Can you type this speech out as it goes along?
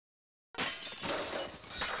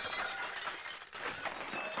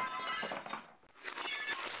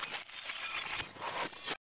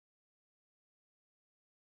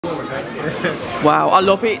Wow, I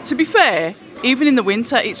love it. To be fair, even in the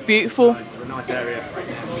winter, it's beautiful. It's a nice area.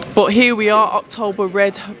 But here we are, October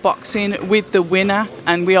Red Boxing with the winner,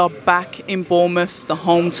 and we are back in Bournemouth, the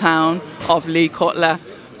hometown of Lee Cutler.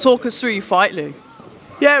 Talk us through your fight, Lou.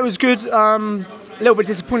 Yeah, it was good. A little bit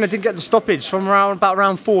disappointed I didn't get the stoppage. From about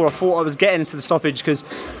round 4, I thought I was getting to the stoppage because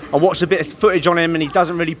I watched a bit of footage on him and he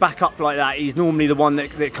doesn't really back up like that. He's normally the one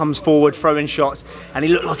that comes forward throwing shots, and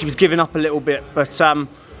he looked like he was giving up a little bit. But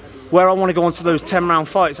where I want to go on to those 10-round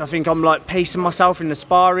fights, I think I'm like pacing myself in the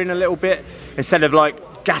sparring a little bit instead of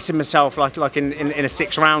like gassing myself like in a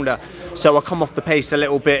 6-rounder. So I come off the pace a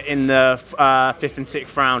little bit in the 5th and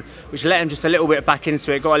 6th round, which let him just a little bit back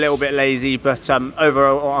into it. Got a little bit lazy, but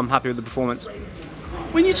overall I'm happy with the performance.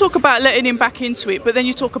 When you talk about letting him back into it, but then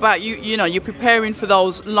you talk about you know, you're preparing for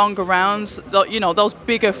those longer rounds, you know, those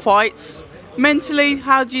bigger fights. Mentally,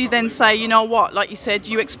 how do you then say, you know what, like you said,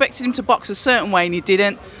 you expected him to box a certain way and he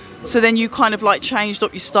didn't, so then you kind of like changed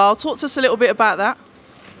up your style. Talk to us a little bit about that.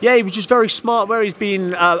 Yeah, he was just very smart. Where he's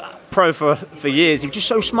been pro for years, he was just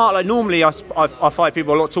so smart. Like normally, I fight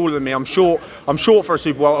people a lot taller than me. I'm short for a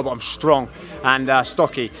super welter, but I'm strong and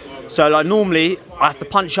stocky. So like normally, I have to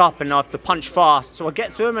punch up and I have to punch fast. So I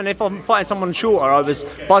get to him, and if I'm fighting someone shorter, I was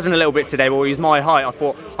buzzing a little bit today. But he's my height. I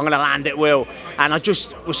thought I'm going to land at will, and I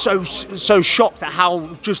just was so shocked at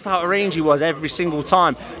how just out of range he was every single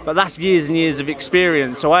time. But that's years and years of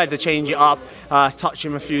experience. So I had to change it up, touch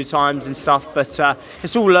him a few times and stuff. But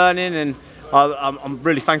it's all learning, and I'm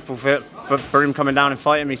really thankful for him coming down and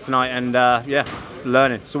fighting me tonight. And yeah,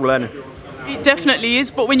 learning. It's all learning. It definitely is,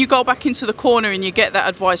 but when you go back into the corner and you get that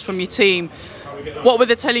advice from your team, what were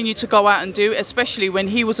they telling you to go out and do, especially when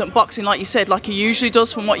he wasn't boxing like you said, like he usually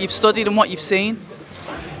does from what you've studied and what you've seen?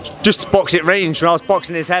 Just box at range. When I was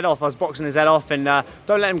boxing his head off, and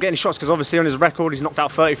don't let him get any shots, because obviously on his record he's knocked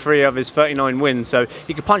out 33 of his 39 wins, so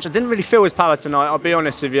he could punch. I didn't really feel his power tonight, I'll be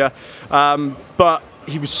honest with you, but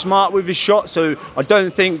he was smart with his shot, so I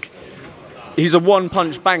don't think he's a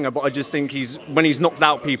one-punch banger, but I just think when he's knocked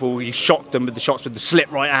out people, he's shocked them with the shots with the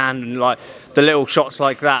slip right hand and like the little shots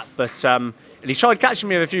like that. But he tried catching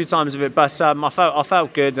me a few times with it, but I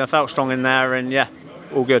felt good and I felt strong in there, and yeah,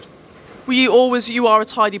 all good. Well, you are a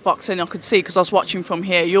tidy boxer, and I could see because I was watching from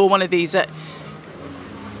here. You're one of these that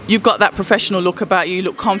you've got that professional look about you. You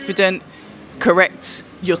look confident, correct.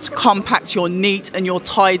 You're compact, you're neat, and you're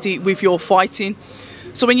tidy with your fighting.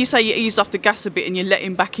 So when you say you eased off the gas a bit and you let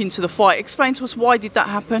him back into the fight, explain to us why did that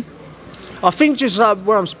happen? I think just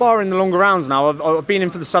where I'm sparring the longer rounds now, I've been in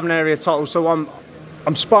for the Southern Area title, so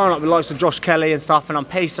I'm sparring up with the likes of Josh Kelly and stuff, and I'm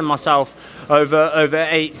pacing myself over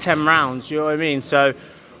 8-10 rounds, you know what I mean? So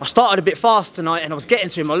I started a bit fast tonight and I was getting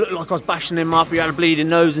to him. I looked like I was bashing him up, he had a bleeding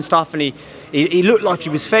nose and stuff, and he looked like he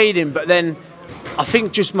was fading, but then I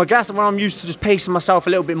think just my gas, when I'm used to just pacing myself a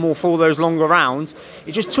little bit more for those longer rounds,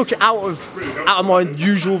 it just took it out of my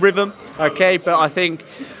usual rhythm. Okay, but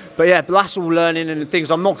yeah, but that's all learning and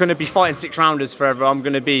things. I'm not going to be fighting 6-rounders forever. I'm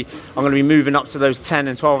going to be moving up to those 10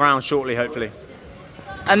 and 12 rounds shortly, hopefully.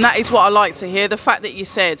 And that is what I like to hear. The fact that you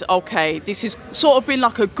said, okay, this has sort of been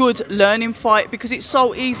like a good learning fight, because it's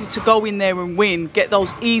so easy to go in there and win, get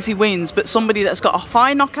those easy wins, but somebody that's got a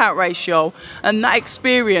high knockout ratio and that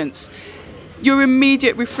experience. Your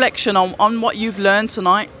immediate reflection on what you've learned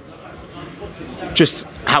tonight? Just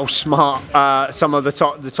how smart some of the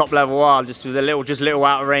top level are, just with a little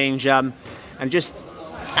out of range, and just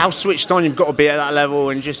how switched on you've got to be at that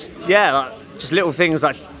level, and just yeah, like, just little things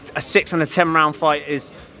like a 6 and a 10-round fight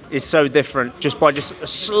is so different just by just a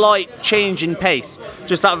slight change in pace.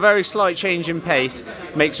 Just that very slight change in pace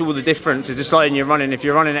makes all the difference. It's just like when you're running. If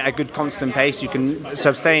you're running at a good constant pace, you can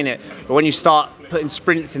sustain it. But when you start putting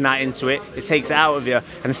sprints into it, it takes it out of you.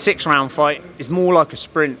 And a 6-round fight is more like a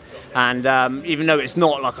sprint. And even though it's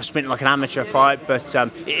not like a sprint like an amateur fight, but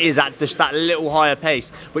it is at just that little higher pace,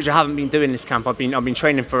 which I haven't been doing this camp. I've been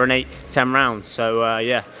training for an 8-10 rounds. So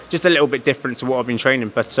yeah, just a little bit different to what I've been training,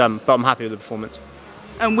 but I'm happy with the performance.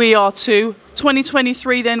 And we are too.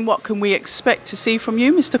 2023 then, what can we expect to see from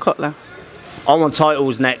you, Mr. Cutler? I want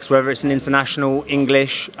titles next, whether it's an international,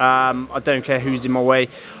 English, I don't care who's in my way.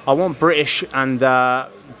 I want British and the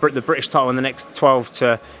British title in the next 12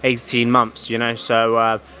 to 18 months, you know,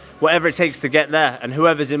 so whatever it takes to get there, and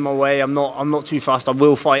whoever's in my way, I'm not too fast, I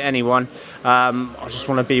will fight anyone. I just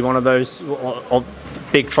want to be one of those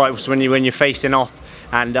big fights when you're facing off.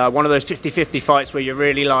 And one of those 50-50 fights where you're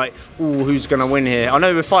really like, ooh, who's going to win here? I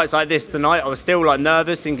know with fights like this tonight, I was still like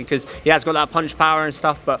nervous, thinking, because he has got that punch power and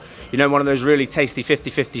stuff, but you know, one of those really tasty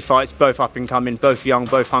 50-50 fights, both up and coming, both young,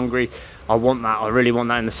 both hungry. I want that. I really want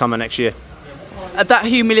that in the summer next year. that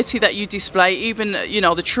humility that you display, even, you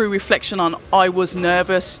know, the true reflection on I was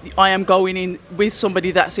nervous, I am going in with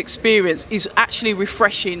somebody that's experienced, is actually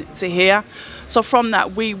refreshing to hear. So from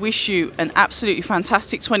that, we wish you an absolutely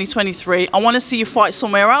fantastic 2023. I want to see you fight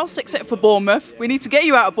somewhere else except for Bournemouth. We need to get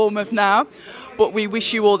you out of Bournemouth now, but we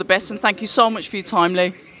wish you all the best, and thank you so much for your time,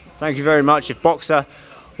 Lee. Thank you very much. If Boxer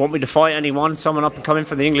want me to fight anyone, someone up and coming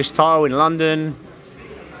for the English title in London,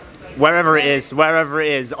 wherever it is,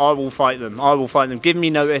 I will fight them. I will fight them. Give me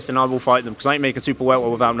notice and I will fight them, because I ain't making super welter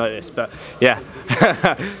without notice. But yeah,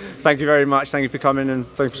 thank you very much. Thank you for coming and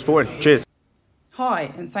thank you for supporting. Cheers.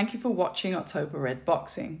 Hi, and thank you for watching October Red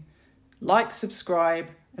Boxing. Like, subscribe,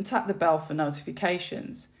 and tap the bell for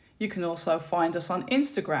notifications. You can also find us on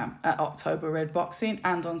Instagram at October Red Boxing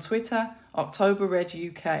and on Twitter, October Red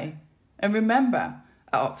UK. And remember,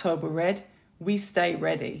 at October Red, we stay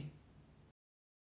ready.